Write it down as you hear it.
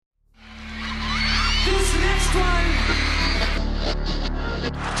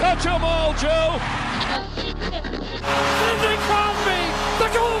touch 'em all, Joe. Sidney Crosby, the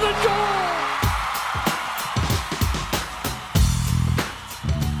golden goal.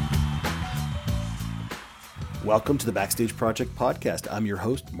 Welcome to the Backstage Project podcast. I'm your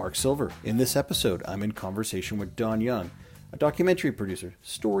host, Mark Silver. In this episode, I'm in conversation with Don Young, a documentary producer,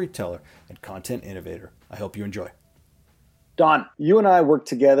 storyteller, and content innovator. I hope you enjoy. Don, you and I worked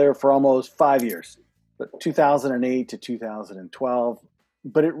together for almost 5 years, 2008 to 2012.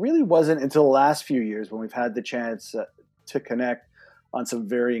 But it really wasn't until the last few years when we've had the chance to connect on some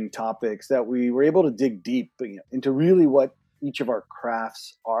varying topics that we were able to dig deep into really what each of our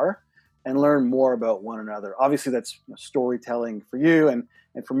crafts are and learn more about one another. Obviously, that's storytelling for you. And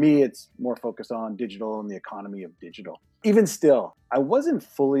for me, it's more focused on digital and the economy of digital. Even still, I wasn't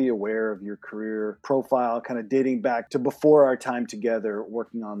fully aware of your career profile, kind of dating back to before our time together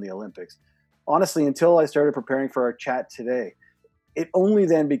working on the Olympics. Honestly, until I started preparing for our chat today, it only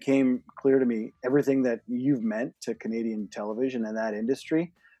then became clear to me everything that you've meant to Canadian television and that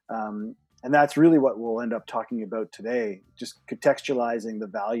industry. And that's really what we'll end up talking about today, just contextualizing the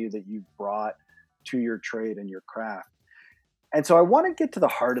value that you've brought to your trade and your craft. And so I want to get to the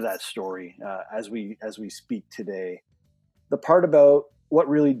heart of that story as we speak today. The part about what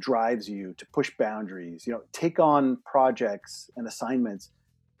really drives you to push boundaries, take on projects and assignments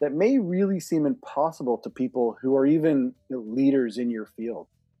that may really seem impossible to people who are even leaders in your field.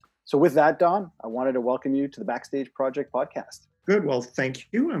 So with that, Don, I wanted to welcome you to the Backstage Project podcast. Good. Well, thank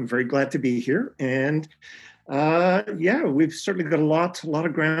you. I'm very glad to be here. And we've certainly got a lot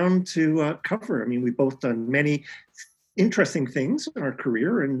of ground to cover. I mean, we've both done many interesting things in our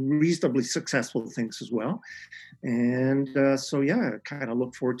career and reasonably successful things as well. And I kind of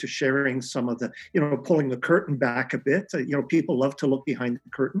look forward to sharing some of the, pulling the curtain back a bit. People love to look behind the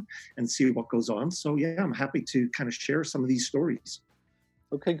curtain and see what goes on. So, I'm happy to kind of share some of these stories.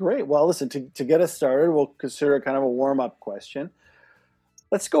 Okay, great. Well, listen, to get us started, we'll consider kind of a warm-up question.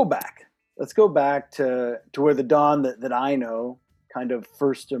 Let's go back. Let's go back to where the Don that I know kind of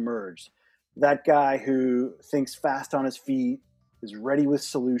first emerged. That guy who thinks fast on his feet, is ready with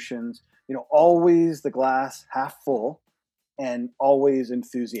solutions, always the glass half full and always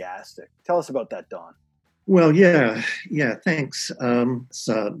enthusiastic. Tell us about that, Don. Well, yeah, thanks. It's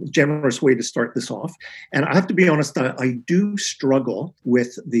a generous way to start this off. And I have to be honest, I do struggle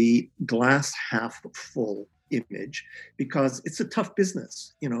with the glass half full image because it's a tough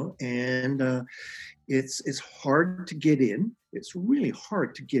business, and it's hard to get in. It's really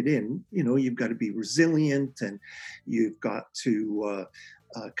hard to get in. You've got to be resilient and you've got to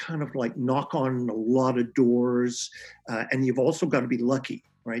kind of like knock on a lot of doors. And you've also got to be lucky.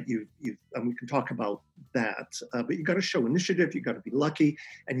 Right, and we can talk about that, but you got to show initiative. You got to be lucky,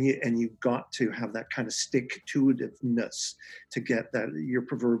 and you've got to have that kind of stick-to-itiveness to get that your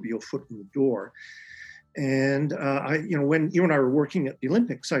proverbial foot in the door. And when you and I were working at the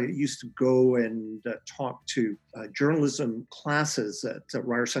Olympics, I used to go and talk to journalism classes at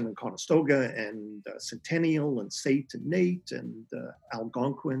Ryerson and Conestoga and Centennial and SAIT and NAIT and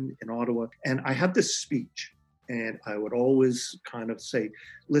Algonquin in Ottawa, and I had this speech. And I would always kind of say,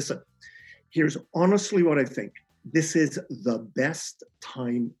 listen, here's honestly what I think. This is the best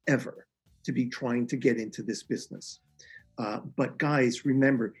time ever to be trying to get into this business. But guys,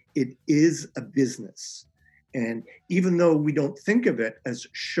 remember, it is a business. And even though we don't think of it as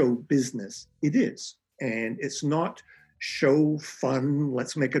show business, it is. And it's not show fun,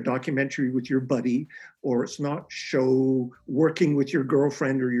 let's make a documentary with your buddy, or it's not show working with your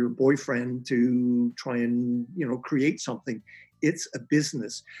girlfriend or your boyfriend to try and, create something. It's a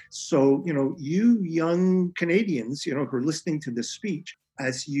business. So, you young Canadians, who are listening to this speech,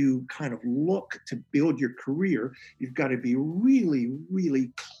 as you kind of look to build your career, you've got to be really,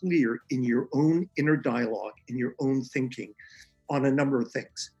 really clear in your own inner dialogue, in your own thinking on a number of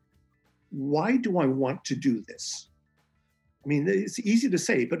things. Why do I want to do this? I mean, it's easy to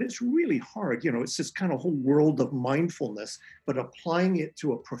say, but it's really hard. It's this kind of whole world of mindfulness, but applying it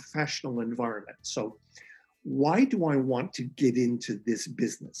to a professional environment. So why do I want to get into this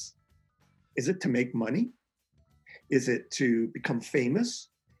business? Is it to make money? Is it to become famous?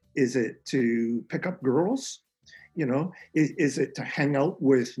 Is it to pick up girls? Is it to hang out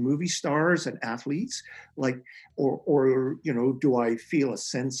with movie stars and athletes? Or do I feel a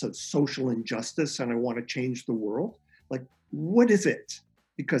sense of social injustice and I want to change the world? What is it?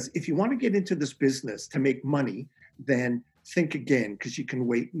 Because if you want to get into this business to make money, then think again, because you can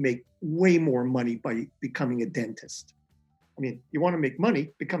make way more money by becoming a dentist. I mean, you want to make money,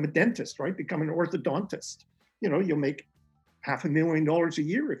 become a dentist, right? Become an orthodontist. You'll make $500,000 a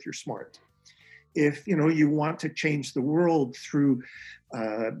year if you're smart. if you want to change the world through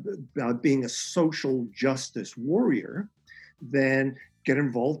being a social justice warrior, then get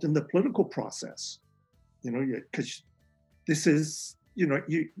involved in the political process. Because this is,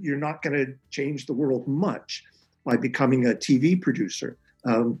 you're not going to change the world much by becoming a TV producer.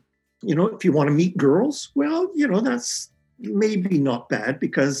 If you want to meet girls, well, that's maybe not bad,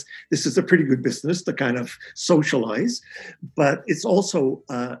 because this is a pretty good business to kind of socialize, but it's also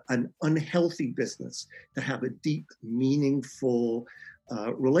an unhealthy business to have a deep, meaningful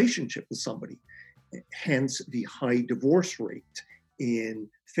relationship with somebody. Hence the high divorce rate in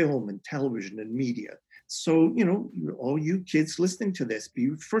film and television and media. So, all you kids listening to this,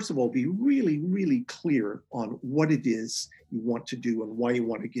 first of all, be really, really clear on what it is you want to do and why you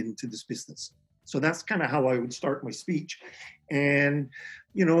want to get into this business. So that's kind of how I would start my speech. And,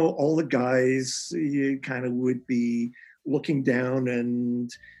 all the guys kind of would be looking down, and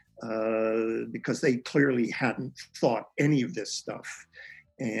because they clearly hadn't thought any of this stuff.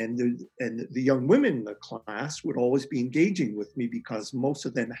 And the young women in the class would always be engaging with me because most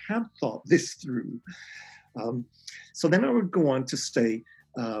of them have thought this through. So then I would go on to say,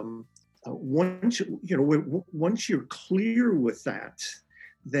 once you're clear with that,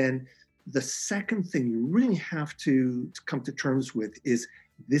 then the second thing you really have to come to terms with is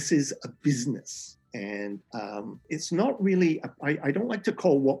this is a business. And it's not really, I don't like to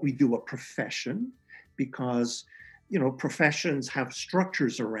call what we do a profession, because professions have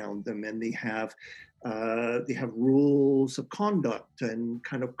structures around them, and they have rules of conduct and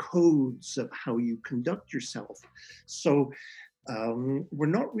kind of codes of how you conduct yourself. So we're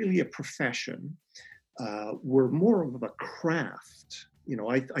not really a profession. We're more of a craft.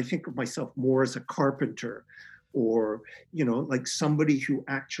 I think of myself more as a carpenter, or, like somebody who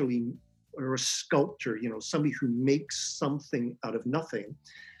actually, or a sculptor, somebody who makes something out of nothing.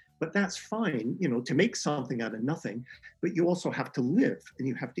 But that's fine, to make something out of nothing, but you also have to live, and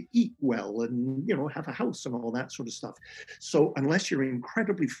you have to eat well, and, have a house and all that sort of stuff. So unless you're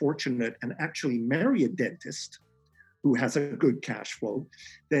incredibly fortunate and actually marry a dentist who has a good cash flow,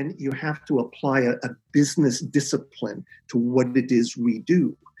 then you have to apply a business discipline to what it is we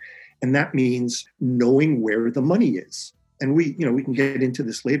do. And that means knowing where the money is. And we can get into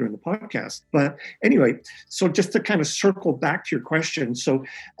this later in the podcast. But anyway, so just to kind of circle back to your question. So,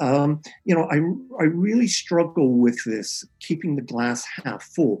 I really struggle with this, keeping the glass half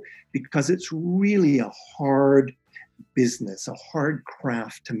full, because it's really a hard business, a hard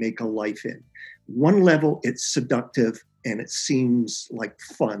craft to make a life in. One level, it's seductive and it seems like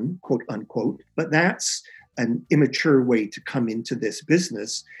fun, quote unquote, but that's an immature way to come into this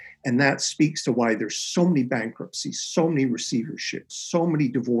business. And that speaks to why there's so many bankruptcies, so many receiverships, so many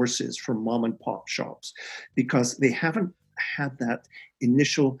divorces from mom and pop shops, because they haven't had that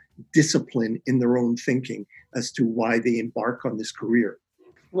initial discipline in their own thinking as to why they embark on this career.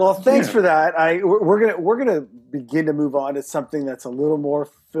 Well, thanks for that. We're gonna begin to move on to something that's a little more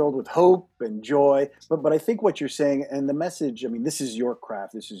filled with hope and joy. But I think what you're saying, and the message, I mean, this is your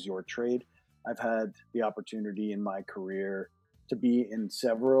craft, this is your trade. I've had the opportunity in my career to be in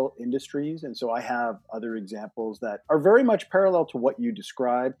several industries, and so I have other examples that are very much parallel to what you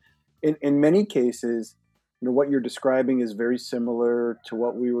describe. In many cases, what you're describing is very similar to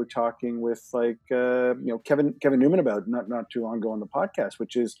what we were talking with, like, Kevin Newman about not too long ago on the podcast,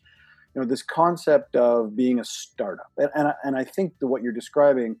 which is, this concept of being a startup. And I think that what you're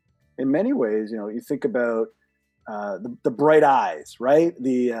describing, in many ways, you think about the bright eyes, right?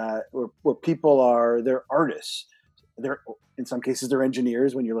 Where people they're artists. They're, in some cases, they're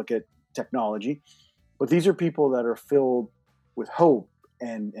engineers when you look at technology, but these are people that are filled with hope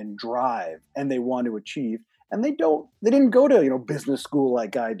and drive, and they want to achieve. And they didn't go to, business school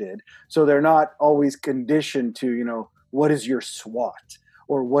like I did. So they're not always conditioned to, what is your SWOT,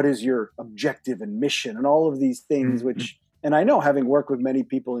 or what is your objective and mission, and all of these things, which, and I know, having worked with many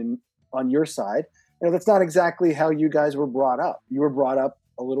people on your side, that's not exactly how you guys were brought up. You were brought up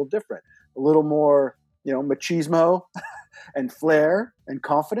a little different, a little more, machismo and flair and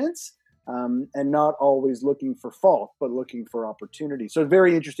confidence, and not always looking for fault, but looking for opportunity. So it's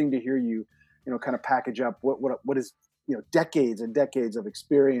very interesting to hear you, kind of package up what is, decades and decades of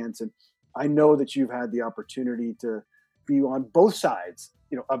experience. And I know that you've had the opportunity to be on both sides,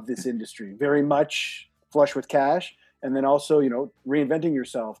 of this industry, very much flush with cash, and then also, reinventing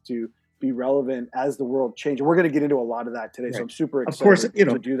yourself to be relevant as the world changes. We're going to get into a lot of that today. Right. So I'm super excited, of course,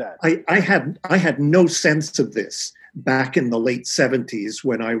 to do that. I had no sense of this back in the late 70s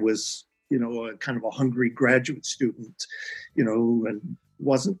when I was, a kind of a hungry graduate student, and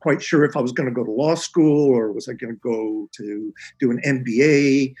wasn't quite sure if I was going to go to law school, or was I going to go to do an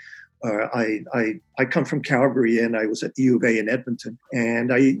MBA, I come from Calgary, and I was at the U of A in Edmonton,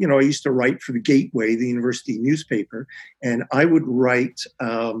 and I used to write for the Gateway, the university newspaper, and I would write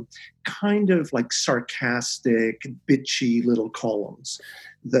kind of like sarcastic, bitchy little columns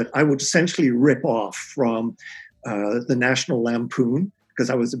that I would essentially rip off from the National Lampoon, because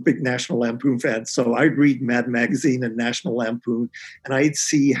I was a big National Lampoon fan. So I'd read Mad Magazine and National Lampoon, and I'd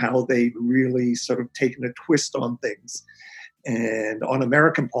see how they'd really sort of taken a twist on things and on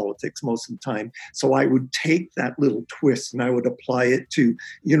American politics most of the time. So I would take that little twist and I would apply it to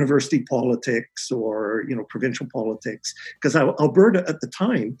university politics or, provincial politics. Because Alberta at the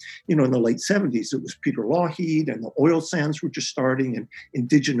time, in the late 70s, it was Peter Lougheed and the oil sands were just starting and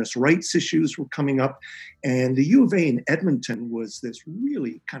Indigenous rights issues were coming up. And the U of A in Edmonton was this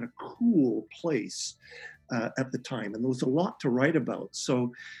really kind of cool place at the time. And there was a lot to write about.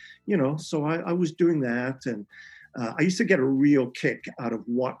 So, I was doing that, and I used to get a real kick out of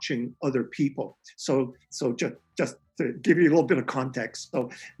watching other people. So just to give you a little bit of context, so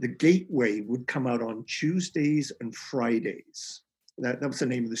the Gateway would come out on Tuesdays and Fridays. That was the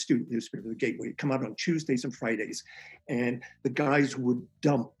name of the student newspaper, the Gateway. It'd come out on Tuesdays and Fridays, and the guys would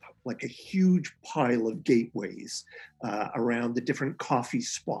dump like a huge pile of Gateways around the different coffee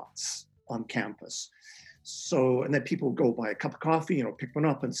spots on campus. So, and then people would go buy a cup of coffee, pick one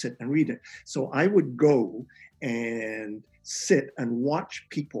up and sit and read it. So I would go and sit and watch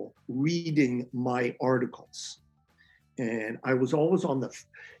people reading my articles. And I was always on the,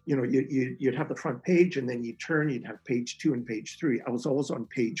 you'd have the front page, and then you'd have page 2 and page 3. I was always on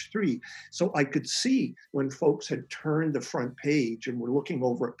page 3. So I could see when folks had turned the front page and were looking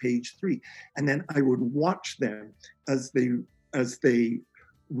over at page 3. And then I would watch them as they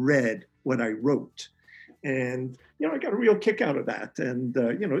read what I wrote. And, I got a real kick out of that. And,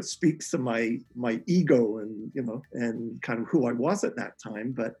 it speaks to my ego and, and kind of who I was at that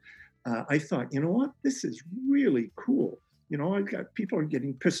time. But I thought, what, this is really cool. I've got people are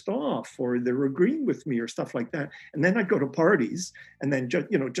getting pissed off or they're agreeing with me or stuff like that. And then I'd go to parties, and then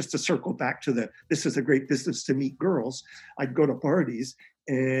just to circle back to this is a great business to meet girls. I'd go to parties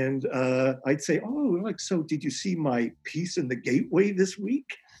and I'd say, so did you see my piece in the Gateway this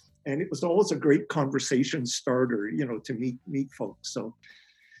week? And it was always a great conversation starter, to meet folks. So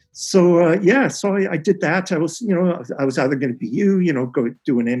I did that. I was either going to be go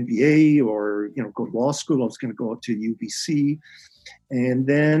do an MBA or, go to law school. I was going to go out to UBC. And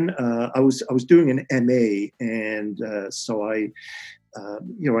then I was doing an MA. And so I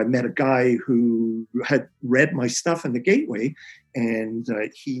met a guy who had read my stuff in the Gateway, and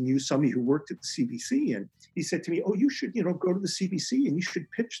he knew somebody who worked at the CBC. And he said to me, you should, go to the CBC and you should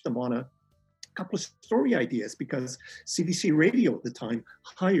pitch them on a couple of story ideas, because CBC Radio at the time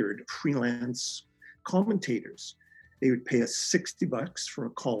hired freelance commentators. They would pay us $60 for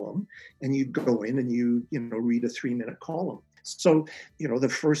a column, and you'd go in and you read a 3-minute column. So, the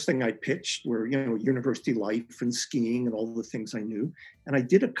first thing I pitched were, university life and skiing and all the things I knew. And I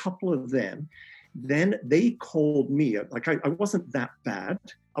did a couple of them. Then they called me. Like I wasn't that bad.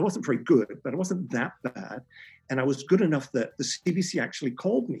 I wasn't very good, but I wasn't that bad. And I was good enough that the CBC actually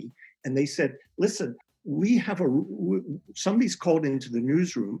called me, and they said, listen, we have somebody's called into the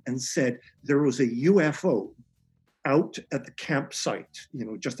newsroom and said there was a UFO out at the campsite,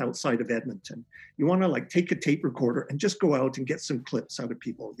 just outside of Edmonton. You want to take a tape recorder and just go out and get some clips out of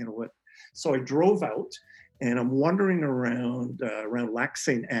people, So I drove out, and I'm wandering around Lac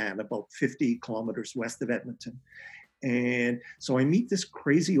St. Anne, about 50 kilometers west of Edmonton. And so I meet this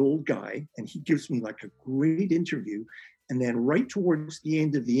crazy old guy, and he gives me a great interview. And then right towards the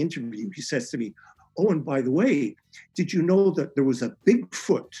end of the interview, he says to me, and by the way, did you know that there was a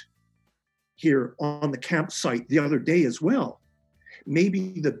Bigfoot here on the campsite the other day as well? And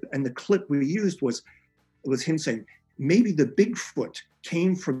the clip we used was him saying, maybe the Bigfoot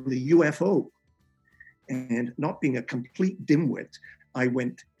came from the UFO. And not being a complete dimwit, I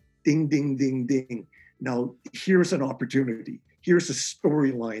went ding, ding, ding, ding. Now here's an opportunity. Here's a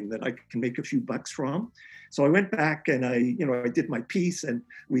storyline that I can make a few bucks from. So I went back and I did my piece, and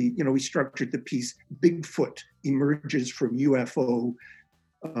we structured the piece. Bigfoot emerges from UFO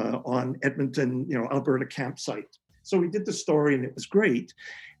on Edmonton, Alberta campsite. So we did the story, and it was great.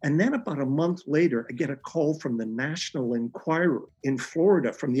 And then about a month later, I get a call from the National Enquirer in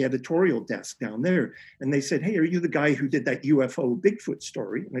Florida, from the editorial desk down there. And they said, hey, are you the guy who did that UFO Bigfoot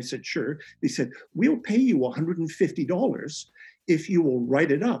story? And I said, sure. They said, we'll pay you $150 if you will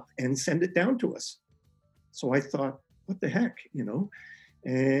write it up and send it down to us. So I thought, what the heck,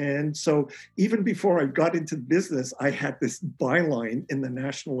 And so even before I got into the business, I had this byline in the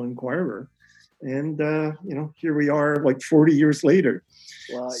National Enquirer. And, here we are like 40 years later.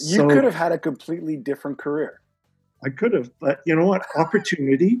 Well, you could have had a completely different career. I could have, but you know what?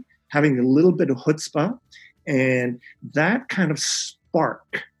 Opportunity, having a little bit of chutzpah, and that kind of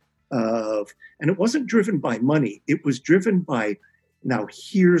spark and it wasn't driven by money. It was driven by, now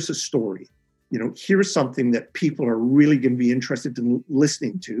here's a story. Here's something that people are really going to be interested in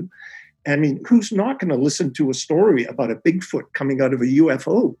listening to. I mean, who's not going to listen to a story about a Bigfoot coming out of a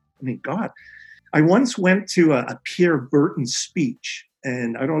UFO? I mean, God. I once went to a Pierre Burton speech,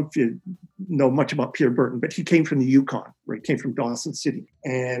 and I don't know if you know much about Pierre Burton, but he came from the Yukon, right? He came from Dawson City.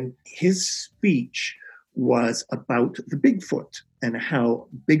 And his speech was about the Bigfoot and how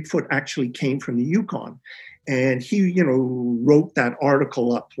Bigfoot actually came from the Yukon. And he, wrote that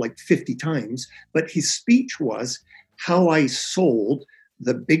article up like 50 times, but his speech was how I sold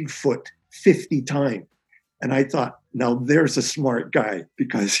the Bigfoot 50 times. And I thought, now there's a smart guy,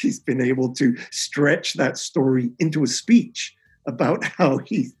 because he's been able to stretch that story into a speech about how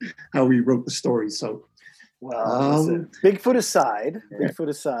he wrote the story. So, Bigfoot aside,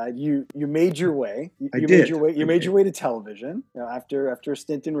 you made your way. You made your way to television. After a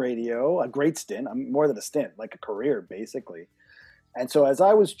stint in radio, a great stint. More than a stint, like a career, basically. And so, as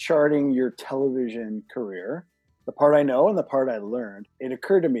I was charting your television career, the part I know and the part I learned, it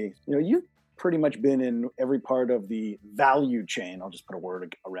occurred to me, you've pretty much been in every part of the value chain. I'll just put a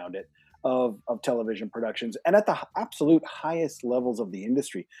word around it. Of television productions, and at the absolute highest levels of the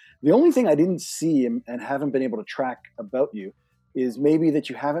industry. The only thing I didn't see and haven't been able to track about you is maybe that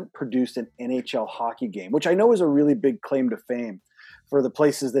you haven't produced an NHL hockey game, which I know is a really big claim to fame for the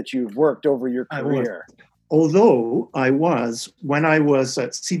places that you've worked over your career. Although when I was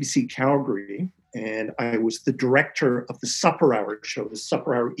at CBC Calgary, and I was the director of the Supper Hour show, the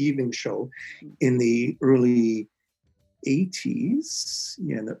Supper Hour evening show in the early 80s,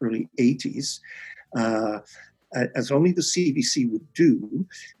 in the early 80s, as only the CBC would do,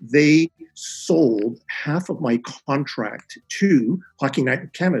 they sold half of my contract to Hockey Night in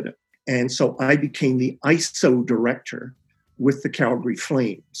Canada. And so I became the ISO director with the Calgary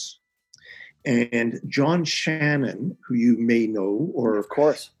Flames. And John Shannon, who you may know or of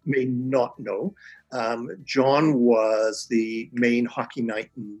course may not know, John was the main Hockey Night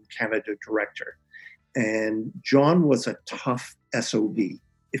in Canada director. And John was a tough SOB.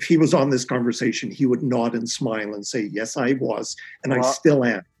 If he was on this conversation, he would nod and smile and say, "Yes, I was, and I still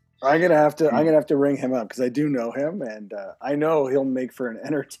am." I'm gonna have to ring him up, because I do know him, and I know he'll make for an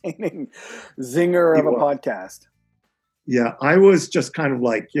entertaining zinger of a podcast. Yeah, I was just kind of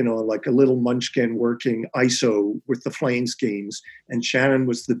like a little munchkin working ISO with the Flames games, and Shannon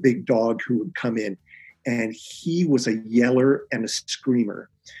was the big dog who would come in, and he was a yeller and a screamer,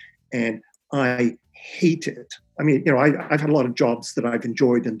 and I hate it. I mean, I've had a lot of jobs that I've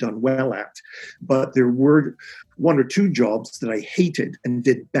enjoyed and done well at, but there were one or two jobs that I hated and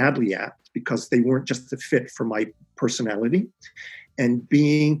did badly at because they weren't just a fit for my personality. And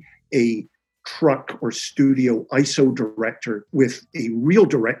being a truck or studio ISO director with a real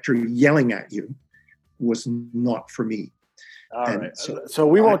director yelling at you was not for me. All right. So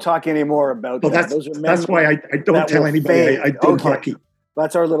we won't talk anymore about that. That's why I don't tell anybody I did hockey.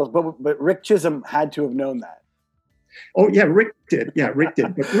 That's our little, but Rick Chisholm had to have known that. Oh yeah, Rick did. Yeah, Rick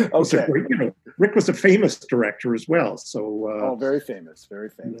did. But Rick was Rick was a famous director as well. So very famous, very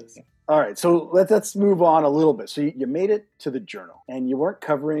famous. Yeah. All right, so let's move on a little bit. So you made it to the Journal, and you weren't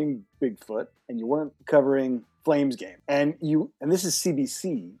covering Bigfoot, and you weren't covering Flames game, and this is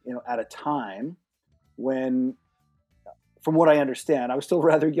CBC. At a time when, from what I understand, I was still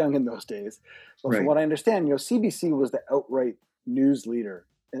rather young in those days, but from what I understand, CBC was the outright news leader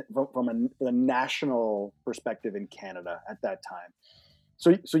from a national perspective in Canada at that time.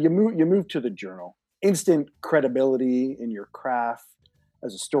 So you moved to the Journal. Instant credibility in your craft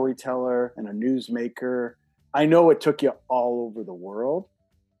as a storyteller and a newsmaker. I know it took you all over the world,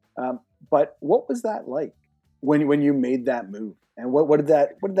 but what was that like when you made that move? And what did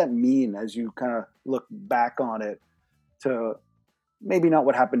that mean as you kind of look back on it, to maybe not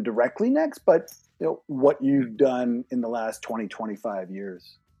what happened directly next, but what you've done in the last 20, 25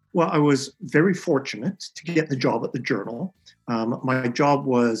 years? Well, I was very fortunate to get the job at the Journal. My job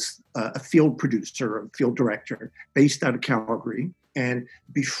was a field producer, a field director, based out of Calgary. And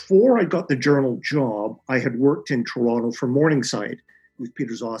before I got the Journal job, I had worked in Toronto for Morningside with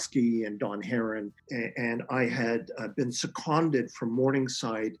Peter Zosky and Don Heron. And I had been seconded from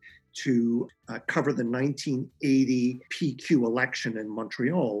Morningside to cover the 1980 PQ election in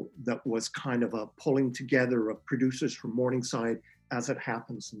Montreal. That was kind of a pulling together of producers from Morningside, as it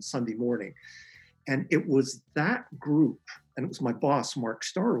happens on Sunday morning. And it was that group, and it was my boss, Mark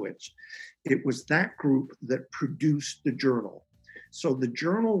Starowitz, it was that group that produced the Journal. So the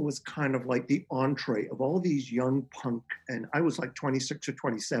Journal was kind of like the entree of all these young punk, and I was like 26 or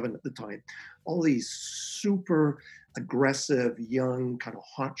 27 at the time, all these super aggressive, young, kind of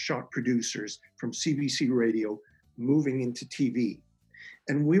hotshot producers from CBC radio moving into TV.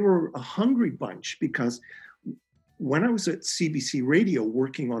 And we were a hungry bunch because when I was at CBC Radio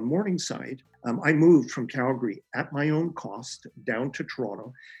working on Morningside, I moved from Calgary at my own cost down to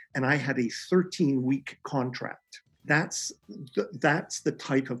Toronto, and I had a 13-week contract. That's the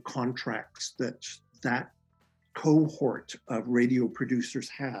type of contracts that cohort of radio producers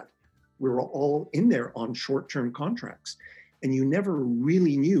had. We were all in there on short-term contracts, and you never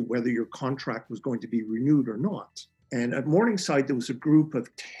really knew whether your contract was going to be renewed or not. And at Morningside, there was a group of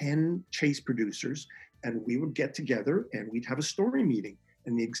 10 chase producers, and we would get together and we'd have a story meeting,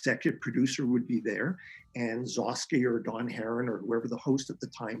 and the executive producer would be there, and Zosky or Don Heron or whoever the host at the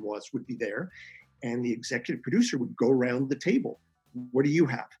time was would be there, and the executive producer would go around the table. What do you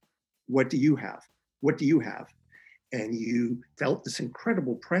have? What do you have? What do you have? And you felt this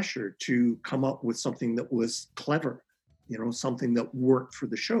incredible pressure to come up with something that was clever, something that worked for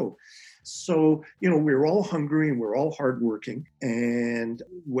the show. So, we were all hungry and we're all hardworking. And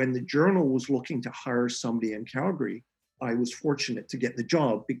when the Journal was looking to hire somebody in Calgary, I was fortunate to get the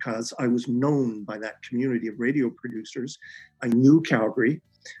job because I was known by that community of radio producers. I knew Calgary.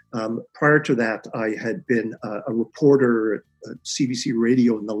 Prior to that, I had been a reporter at CBC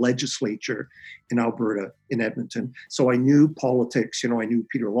Radio in the legislature in Alberta, in Edmonton. So I knew politics, I knew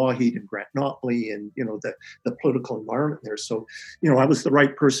Peter Lougheed and Grant Notley and, the political environment there. So, I was the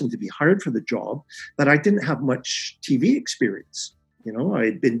right person to be hired for the job, but I didn't have much TV experience. I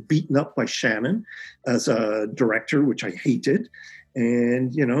had been beaten up by Shannon as a director, which I hated.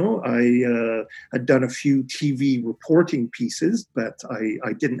 And, I had done a few TV reporting pieces, but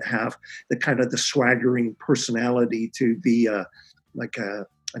I didn't have the kind of the swaggering personality to be like a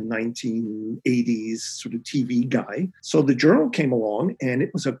 1980s sort of TV guy. So the Journal came along and it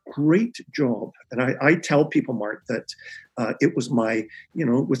was a great job. And I tell people, Mark, that it was my,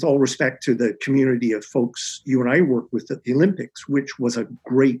 with all respect to the community of folks you and I worked with at the Olympics, which was a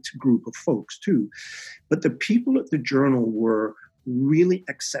great group of folks too. But the people at the Journal were really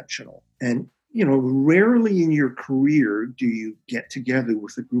exceptional. And, rarely in your career do you get together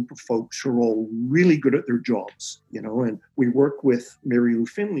with a group of folks who are all really good at their jobs, and we work with Mary Lou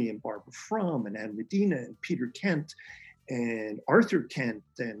Finley and Barbara Frum and Ann Medina and Peter Kent and Arthur Kent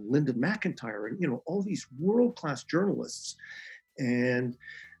and Lyndon McIntyre and, all these world-class journalists. And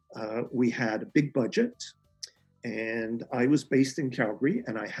we had a big budget. And I was based in Calgary,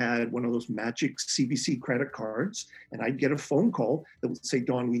 and I had one of those magic CBC credit cards, and I'd get a phone call that would say,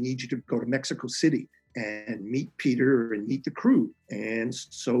 Don, we need you to go to Mexico City and meet Peter and meet the crew. And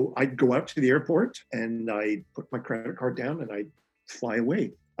so I'd go out to the airport and I'd put my credit card down and I'd fly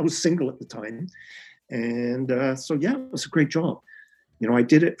away. I was single at the time. And so, yeah, it was a great job. I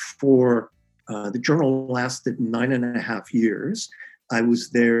did it for, the Journal lasted 9.5 years. I was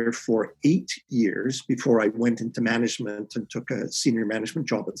there for 8 years before I went into management and took a senior management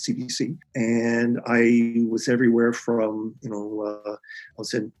job at CBC. And I was everywhere from, I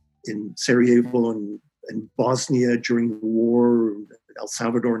was in Sarajevo and Bosnia during the war, El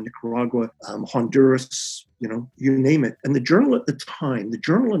Salvador, Nicaragua, Honduras, you name it. And the Journal at the time, the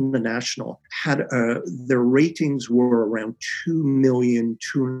Journal and the National had, their ratings were around 2 million,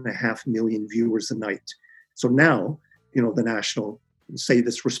 2.5 million viewers a night. So now, the National, say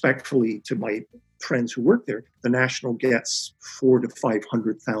this respectfully to my friends who work there, the National gets 400,000 to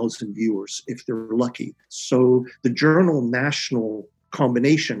 500,000 viewers if they're lucky. So the Journal National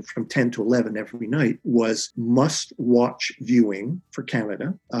combination from 10 to 11 every night was must-watch viewing for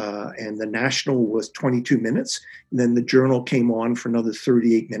Canada. And the National was 22 minutes. And then the Journal came on for another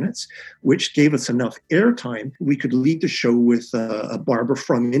 38 minutes, which gave us enough airtime. We could lead the show with a Barbara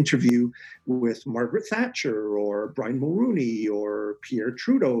Frum interview with Margaret Thatcher or Brian Mulroney or Pierre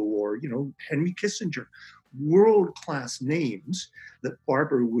Trudeau or, Henry Kissinger. World-class names that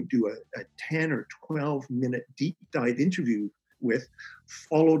Barbara would do a 10 or 12-minute deep dive interview with,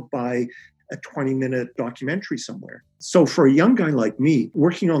 followed by a 20-minute documentary somewhere. So for a young guy like me,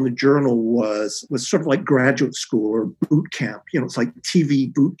 working on the Journal was sort of like graduate school or boot camp. It's like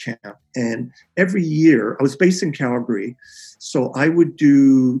TV boot camp. And every year, I was based in Calgary, so I would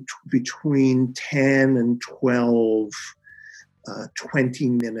do between 10 and 12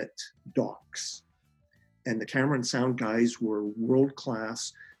 20-minute docs. And the camera and sound guys were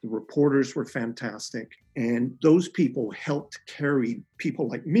world-class. The reporters were fantastic. And those people helped carry people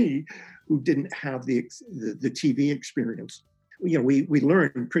like me who didn't have the TV experience. We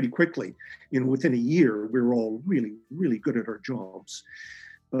learned pretty quickly. Within a year, we were all really, really good at our jobs.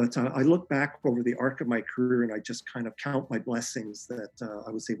 But I look back over the arc of my career and I just kind of count my blessings that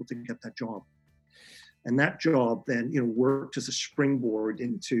I was able to get that job. And that job then, worked as a springboard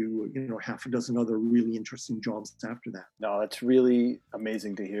into, half a dozen other really interesting jobs after that. No, that's really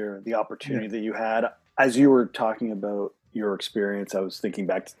amazing to hear the opportunity that you had. As you were talking about your experience, I was thinking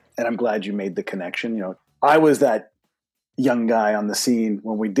back, and I'm glad you made the connection. I was that young guy on the scene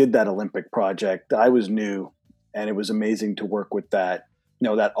when we did that Olympic project. I was new, and it was amazing to work with that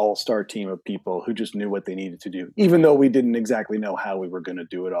all-star team of people who just knew what they needed to do, even though we didn't exactly know how we were going to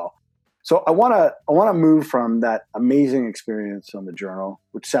do it all. So I want to move from that amazing experience on the Journal,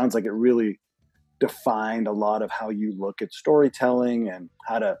 which sounds like it really defined a lot of how you look at storytelling and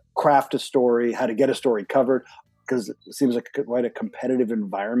how to craft a story, how to get a story covered, because it seems like quite a competitive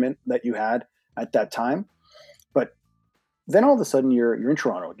environment that you had at that time. But then all of a sudden you're in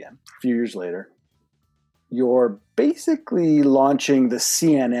Toronto again, a few years later. You're basically launching the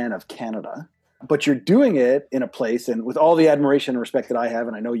CNN of Canada, but you're doing it in a place, and with all the admiration and respect that I have,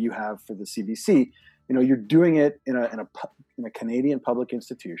 and I know you have for the CBC, you're doing it in a Canadian public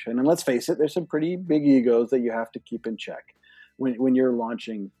institution. And let's face it, there's some pretty big egos that you have to keep in check when you're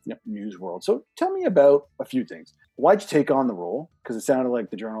launching News World. So tell me about a few things. Why'd you take on the role? Because it sounded like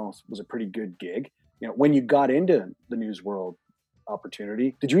the Journal was a pretty good gig. When you got into the News World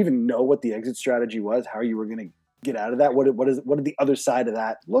opportunity, did you even know what the exit strategy was? How you were going to get out of that? What did the other side of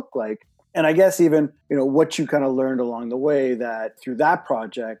that look like? And I guess even, what you kind of learned along the way that through that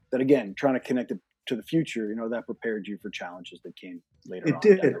project, that again, trying to connect it to the future, that prepared you for challenges that came later on. It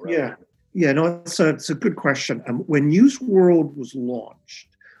did, down the road. Yeah. Yeah, no, it's a good question. When News World was launched,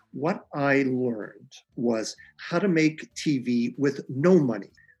 what I learned was how to make TV with no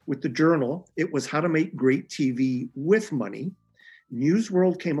money. With the Journal, it was how to make great TV with money. News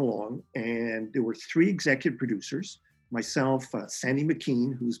World came along, and there were 3 executive producers, myself, Sandy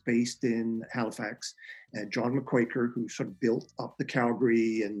McKean, who's based in Halifax, and John McQuaker, who sort of built up the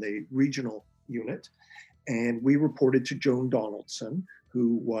Calgary and the regional unit. And we reported to Joan Donaldson,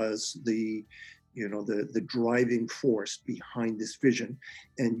 who was the driving force behind this vision.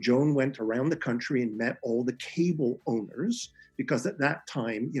 And Joan went around the country and met all the cable owners, because at that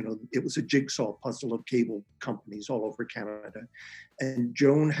time, it was a jigsaw puzzle of cable companies all over Canada. And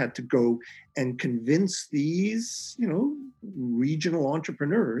Joan had to go and convince these, regional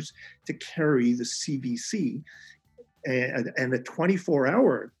entrepreneurs to carry the CBC and a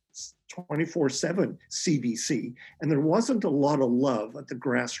 24-hour 24/7 CBC. And there wasn't a lot of love at the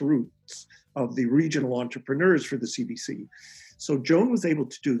grassroots of the regional entrepreneurs for the CBC. So Joan was able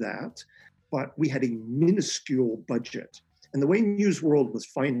to do that, but we had a minuscule budget. And the way News World was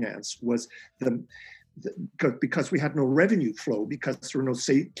financed was because we had no revenue flow, because there were no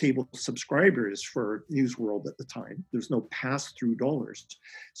cable subscribers for News World at the time. There's no pass-through dollars.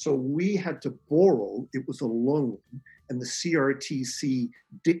 So we had to borrow. It was a loan. And the CRTC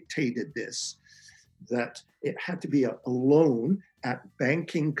dictated this, that it had to be a loan at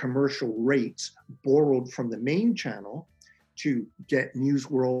banking commercial rates borrowed from the main channel to get News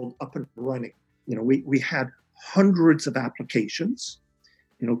World up and running. We had hundreds of applications.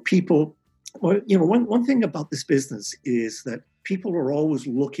 People, one thing about this business is that people are always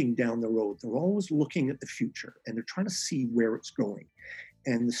looking down the road. They're always looking at the future, and they're trying to see where it's going.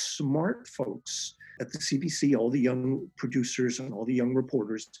 And the smart folks at the CBC, all the young producers and all the young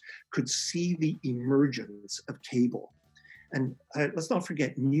reporters, could see the emergence of cable. And let's not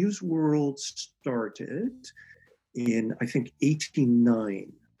forget, News World started in, I think,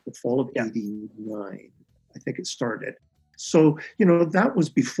 89, the fall of 89. I think it started. So, that was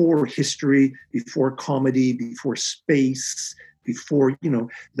before history, before comedy, before space, before,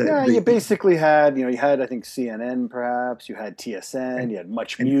 you basically had, you had, I think, CNN perhaps, you had TSN, you had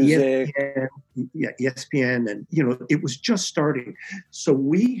Much Music. ESPN, and, it was just starting. So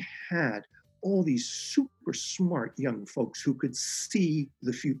we had all these super smart young folks who could see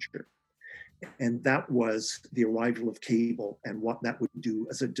the future. And that was the arrival of cable and what that would do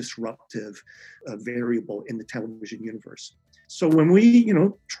as a disruptive variable in the television universe. So when we,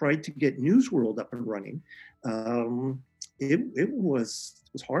 tried to get News World up and running, it was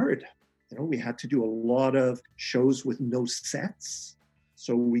hard. We had to do a lot of shows with no sets.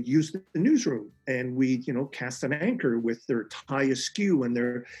 So we used the newsroom, and we, cast an anchor with their tie askew and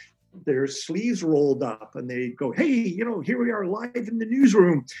their sleeves rolled up, and they go, hey, here we are live in the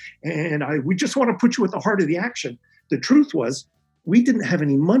newsroom, and we just want to put you at the heart of the action. The truth was, we didn't have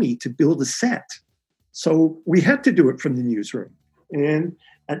any money to build a set. So we had to do it from the newsroom. And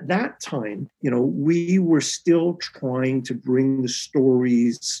at that time, we were still trying to bring the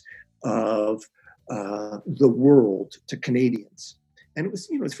stories of the world to Canadians. And it was,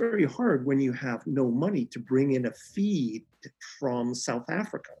 it's very hard when you have no money to bring in a feed from South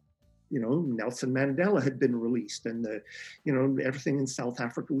Africa. Nelson Mandela had been released, and everything in South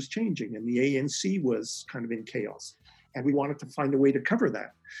Africa was changing, and the ANC was kind of in chaos. And we wanted to find a way to cover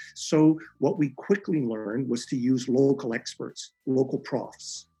that. So what we quickly learned was to use local experts, local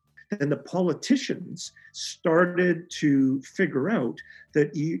profs. And the politicians started to figure out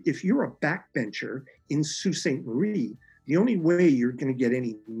that if you're a backbencher in Sault Ste. Marie, the only way you're going to get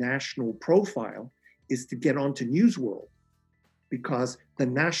any national profile is to get onto News World. Because the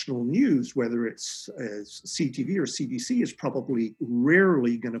national news, whether it's CTV or CBC, is probably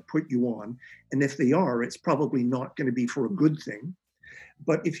rarely going to put you on. And if they are, it's probably not going to be for a good thing.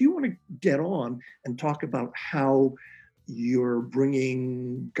 But if you want to get on and talk about how you're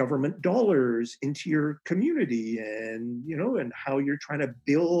bringing government dollars into your community and how you're trying to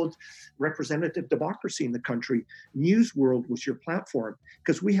build representative democracy in the country, News World was your platform,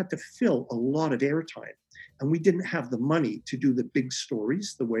 because we had to fill a lot of airtime. And we didn't have the money to do the big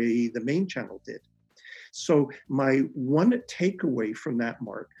stories the way the main channel did. So my one takeaway from that,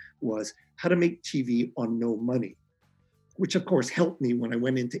 Mark, was how to make TV on no money, which of course helped me when I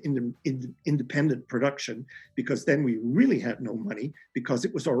went into independent production, because then we really had no money because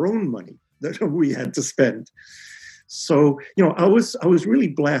it was our own money that we had to spend. So, I was really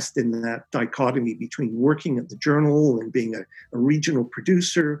blessed in that dichotomy between working at the Journal and being a regional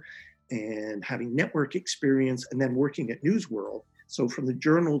producer and having network experience, and then working at News World. So from the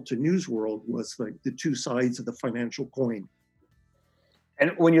Journal to News World was like the two sides of the financial coin.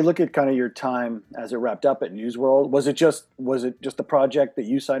 And when you look at kind of your time as it wrapped up at News World, was it just the project that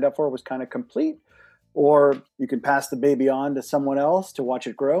you signed up for was kind of complete, or you can pass the baby on to someone else to watch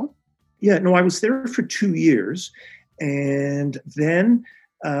it grow? Yeah, no, I was there for 2 years, and then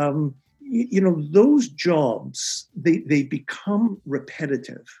those jobs, they become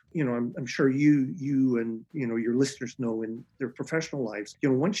repetitive. I'm sure you and your listeners know in their professional lives,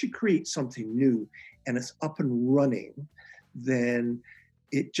 once you create something new and it's up and running, then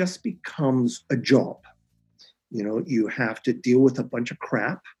it just becomes a job. You have to deal with a bunch of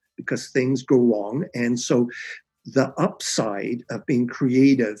crap because things go wrong. And so the upside of being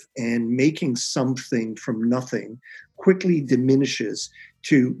creative and making something from nothing quickly diminishes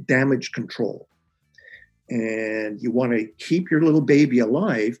to damage control. And you want to keep your little baby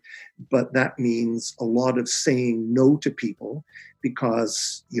alive, but that means a lot of saying no to people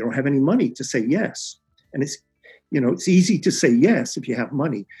because you don't have any money to say yes. And it's easy to say yes if you have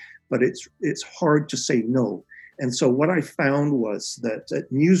money, but it's hard to say no. And so what I found was that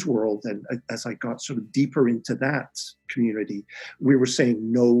at News World, and as I got sort of deeper into that community, we were saying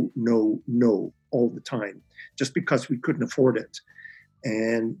no, no, no all the time, just because we couldn't afford it.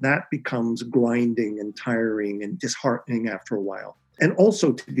 And that becomes grinding and tiring and disheartening after a while. And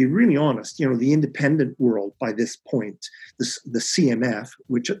also, to be really honest, the independent world by this point, the CMF,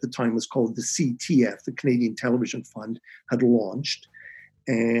 which at the time was called the CTF, the Canadian Television Fund, had launched.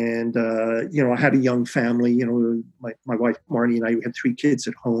 And, I had a young family, my wife, Marnie, and I had 3 kids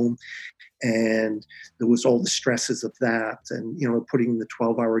at home. And there was all the stresses of that and, putting the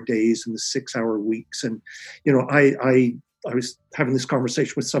 12-hour days and the 6-hour weeks. And, I was having this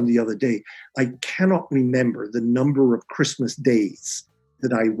conversation with somebody the other day. I cannot remember the number of Christmas days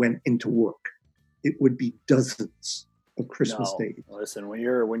that I went into work. It would be dozens of Christmas days. Listen, when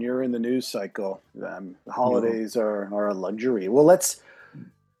you're in the news cycle, the holidays are a luxury. Well, let's,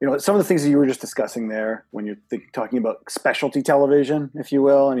 some of the things that you were just discussing there, when you're talking about specialty television, if you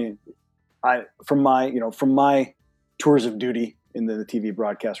will. I mean, from my tours of duty in the TV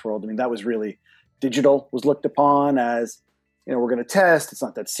broadcast world, I mean, that was really digital was looked upon as, we're going to test. It's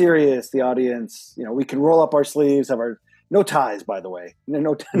not that serious. The audience, we can roll up our sleeves, have no ties, by the way,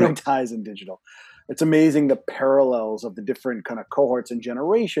 no ties in digital. It's amazing the parallels of the different kind of cohorts and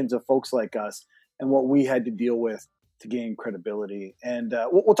generations of folks like us and what we had to deal with to gain credibility. And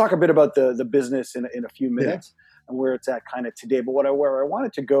we'll talk a bit about the business in a few minutes and where it's at kind of today. But where I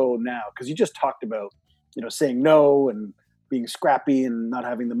wanted to go now, because you just talked about, saying no and being scrappy and not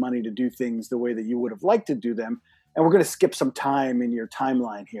having the money to do things the way that you would have liked to do them. And we're going to skip some time in your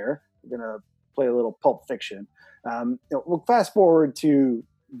timeline here. We're going to play a little Pulp Fiction. We'll fast forward to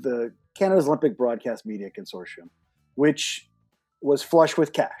the Canada's Olympic Broadcast Media Consortium, which was flush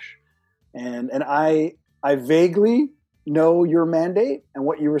with cash. And I vaguely know your mandate and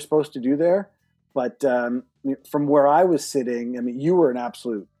what you were supposed to do there. But from where I was sitting, I mean, you were an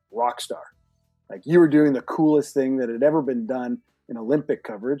absolute rock star. Like, you were doing the coolest thing that had ever been done in Olympic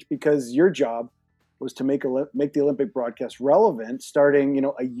coverage because your job was to make the Olympic broadcast relevant starting,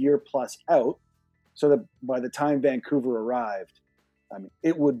 a year plus out, so that by the time Vancouver arrived,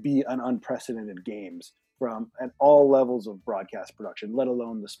 it would be an unprecedented games at all levels of broadcast production, let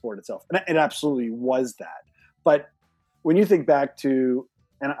alone the sport itself. And it absolutely was that. But when you think back to,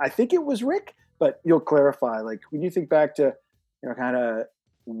 and I think it was Rick, but you'll clarify, like when you think back to, kind of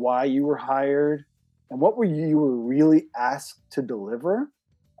why you were hired and what you were really asked to deliver.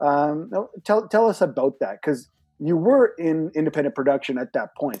 Tell us about that, because you were in independent production at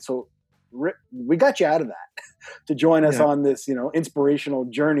that point. So Rick, we got you out of that to join us on this, inspirational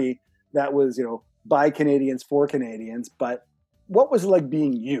journey that was, by Canadians for Canadians. But what was it like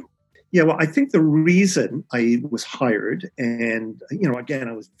being you? Yeah, well, I think the reason I was hired, and, again,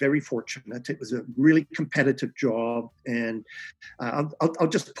 I was very fortunate. It was a really competitive job. And I'll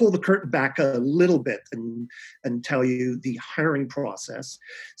just pull the curtain back a little bit and tell you the hiring process.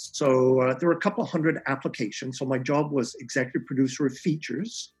 So there were a couple hundred applications. So my job was executive producer of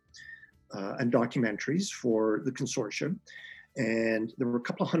features and documentaries for the consortium. And there were a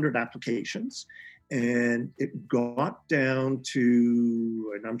couple of hundred applications. And it got down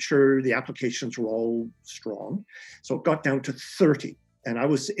to, and I'm sure the applications were all strong, so it got down to 30. And I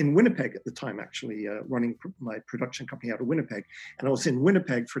was in Winnipeg at the time, actually, running my production company out of Winnipeg. And I was in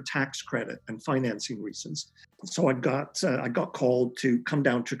Winnipeg for tax credit and financing reasons. So I got called to come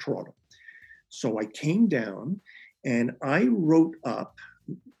down to Toronto. So I came down and I wrote up,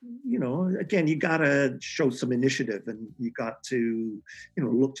 again, you got to show some initiative and you got to,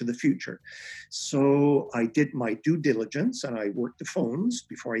 look to the future. So I did my due diligence and I worked the phones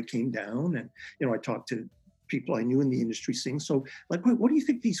before I came down. And, I talked to people I knew in the industry scene. So like, what do you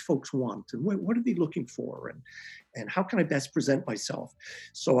think these folks want? And what are they looking for? And how can I best present myself?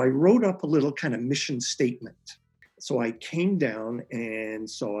 So I wrote up a little kind of mission statement. So I came down and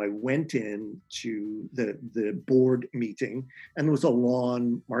so I went in to the board meeting, and there was a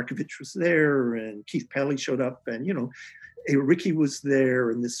lawn. Markovich was there and Keith Pelly showed up, and, Ricky was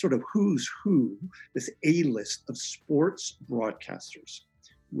there, and this sort of who's who, this A-list of sports broadcasters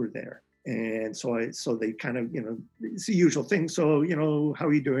were there. And so they kind of, it's the usual thing. So, how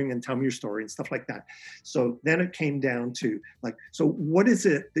are you doing? And tell me your story and stuff like that. So then it came down to like, so what is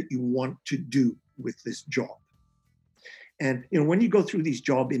it that you want to do with this job? And, when you go through these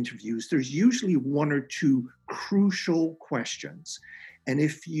job interviews, there's usually one or two crucial questions. And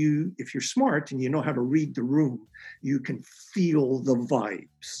if you're smart and you know how to read the room, you can feel the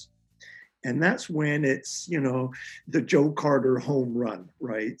vibes. And that's when it's, the Joe Carter home run,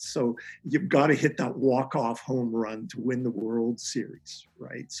 right? So you've got to hit that walk-off home run to win the World Series,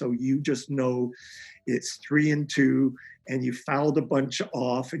 right? So you just know it's 3-2 and you fouled a bunch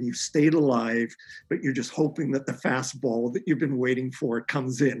off and you stayed alive, but you're just hoping that the fastball that you've been waiting for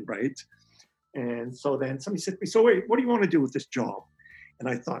comes in, right? And so then somebody said to me, so wait, what do you want to do with this job? And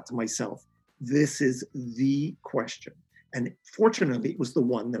I thought to myself, this is the question. And fortunately, it was the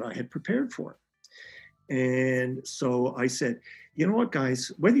one that I had prepared for. And so I said, you know what,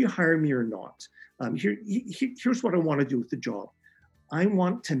 guys, whether you hire me or not, here's what I want to do with the job. I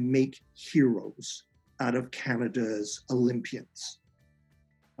want to make heroes out of Canada's Olympians.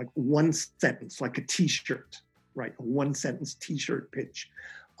 Like one sentence, like a T-shirt, right? A one-sentence T-shirt pitch.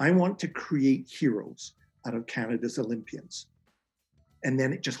 I want to create heroes out of Canada's Olympians. And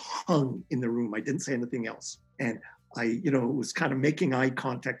then it just hung in the room. I didn't say anything else. And I, was kind of making eye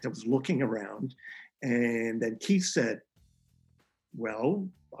contact. I was looking around, and then Keith said, well,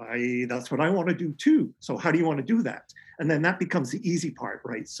 that's what I want to do too. So how do you want to do that? And then that becomes the easy part,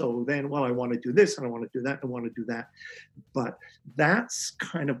 right? So then, well, I want to do this and I want to do that. I want to do that. But that's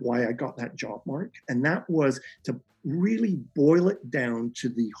kind of why I got that job, Mark. And that was to really boil it down to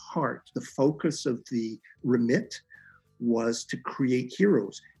the heart. The focus of the remit was to create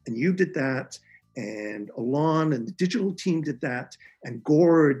heroes. And you did that. And Alon and the digital team did that, and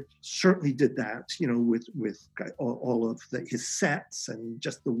Gord certainly did that, with all of his sets and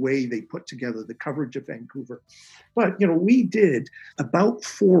just the way they put together the coverage of Vancouver. But, we did about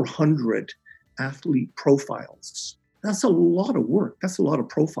 400 athlete profiles. That's a lot of work. That's a lot of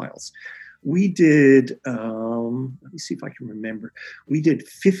profiles. We did, let me see if I can remember. We did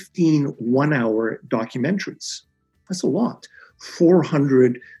 15 one-hour documentaries. That's a lot.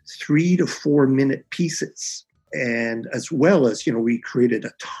 400 3 to 4 minute pieces. And as well as, we created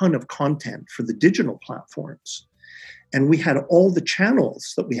a ton of content for the digital platforms. And we had all the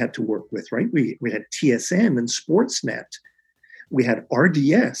channels that we had to work with, right? We had TSN and Sportsnet. We had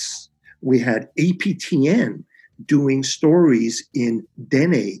RDS. We had APTN doing stories in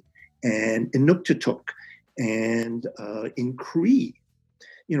Dene and Inuktitut And in Cree,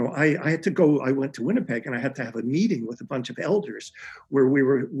 I had to go. I went to Winnipeg, and I had to have a meeting with a bunch of elders, where we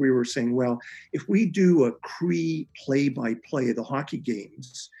were saying, well, if we do a Cree play-by-play of the hockey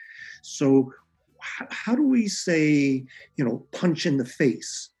games, so how do we say, punch in the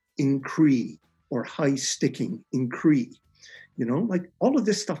face in Cree, or high sticking in Cree? Like all of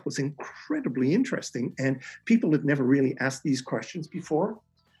this stuff was incredibly interesting, and people had never really asked these questions before.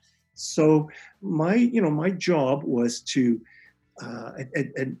 So my job was to,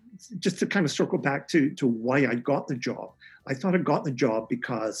 and just to kind of circle back to why I got the job. I thought I got the job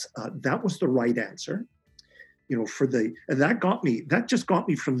because that was the right answer. That just got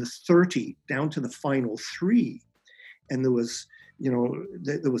me from the 30 down to the final 3. And there was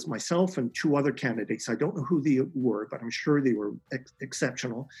myself and 2 other candidates. I don't know who they were, but I'm sure they were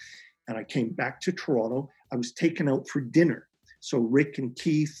exceptional. And I came back to Toronto. I was taken out for dinner. So Rick and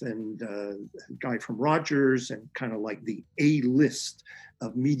Keith and a guy from Rogers and kind of like the A-list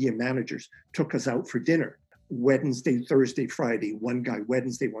of media managers took us out for dinner. Wednesday, Thursday, Friday, one guy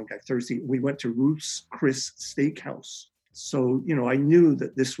Wednesday, one guy Thursday. We went to Ruth's Chris Steakhouse. So, I knew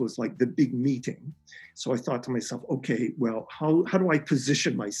that this was like the big meeting. So I thought to myself, okay, well, how do I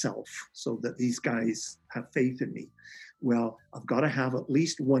position myself so that these guys have faith in me? Well, I've got to have at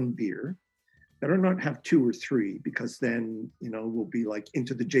least 1 beer. Better not have 2 or 3, because then, we'll be like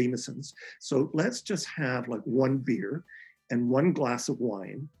into the Jamesons. So let's just have like 1 beer and 1 glass of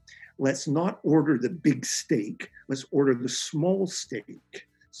wine. Let's not order the big steak. Let's order the small steak,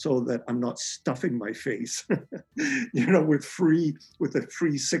 so that I'm not stuffing my face, with a free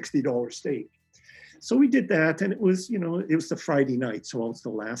 $60 steak. So we did that, and it was the Friday night, so I was the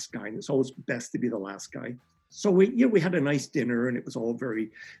last guy, and it's always best to be the last guy. So we had a nice dinner, and it was all very,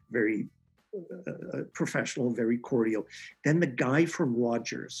 very professional, very cordial. Then the guy from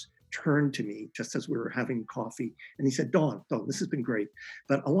Rogers turned to me just as we were having coffee, and he said, Don, this has been great,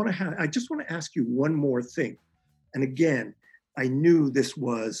 but I just want to ask you one more thing. And again, I knew this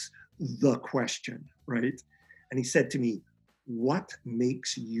was the question, right? And he said to me, what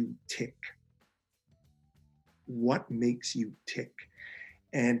makes you tick? What makes you tick?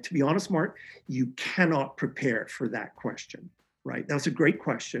 And to be honest, Mark, you cannot prepare for that question, right? That was a great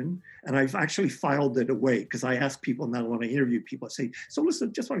question. And I've actually filed it away, because I ask people now when I interview people, I say, so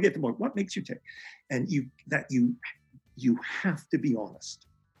listen, just want to get to what makes you tick? And you have to be honest.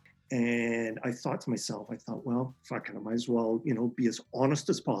 And I thought to myself, well, fuck it, I might as well, be as honest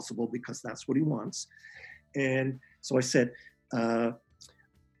as possible, because that's what he wants. And so I said, I'll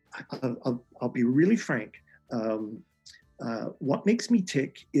be really frank. What makes me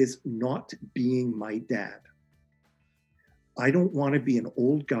tick is not being my dad. I don't want to be an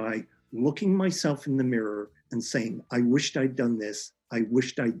old guy looking myself in the mirror and saying, I wished I'd done this. I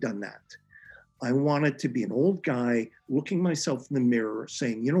wished I'd done that. I wanted to be an old guy looking myself in the mirror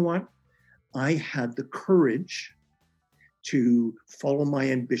saying, you know what? I had the courage to follow my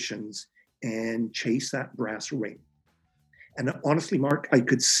ambitions and chase that brass ring. And honestly, Mark, I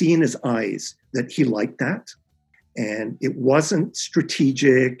could see in his eyes that he liked that. And it wasn't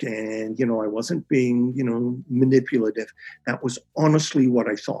strategic, and, I wasn't being, manipulative. That was honestly what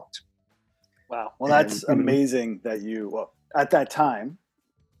I thought. Wow. Well, that's amazing that you, at that time,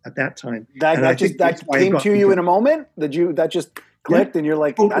 that came to you in a moment. That just clicked, and you're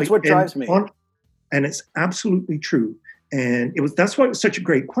like, totally. That's what drives me. And it's absolutely true. And that's why it was such a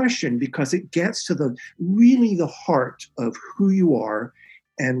great question, because it gets to the heart of who you are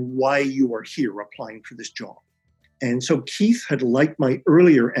and why you are here applying for this job. And so Keith had liked my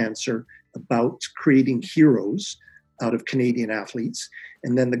earlier answer about creating heroes out of Canadian athletes.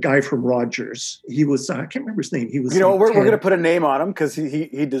 And then the guy from Rogers, he was, I can't remember his name. He was, we're going to put a name on him because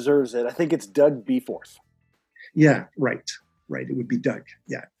he deserves it. I think it's Doug Beforth. Yeah, right. It would be Doug.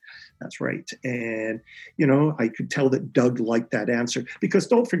 Yeah, that's right. And, I could tell that Doug liked that answer, because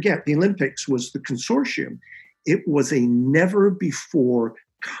don't forget, the Olympics was the consortium. It was a never before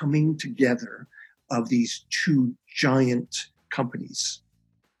coming together of these 2 giant companies.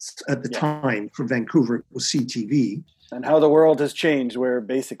 At the time, for Vancouver, it was CTV. And how the world has changed, where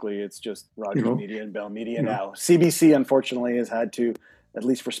basically it's just Rogers Media and Bell Media now. CBC, unfortunately, has had to, at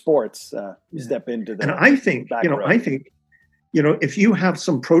least for sports, step into the. And I think, if you have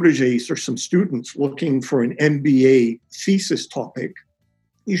some proteges or some students looking for an MBA thesis topic,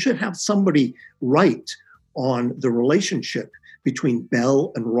 you should have somebody write on the relationship between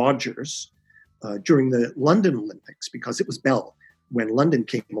Bell and Rogers during the London Olympics, because it was Bell when London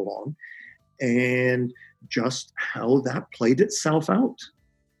came along, and just how that played itself out.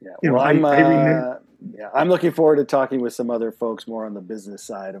 Yeah, well, I remember. Yeah, I'm looking forward to talking with some other folks more on the business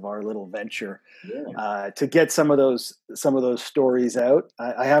side of our little venture to get some of those stories out.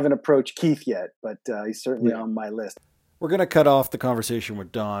 I haven't approached Keith yet, but he's certainly on my list. We're going to cut off the conversation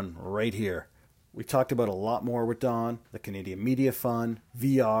with Don right here. We talked about a lot more with Don, the Canadian Media Fund,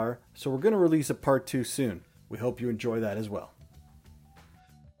 VR, so we're going to release a part 2 soon. We hope you enjoy that as well.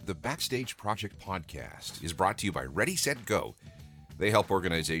 The Backstage Project podcast is brought to you by Ready, Set, Go. They help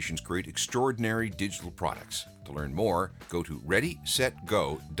organizations create extraordinary digital products. To learn more, go to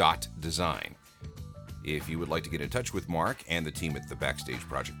readysetgo.design. If you would like to get in touch with Mark and the team at the Backstage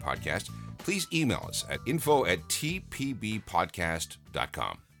Project podcast, please email us at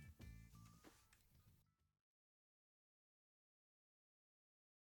info@tpbpodcast.com.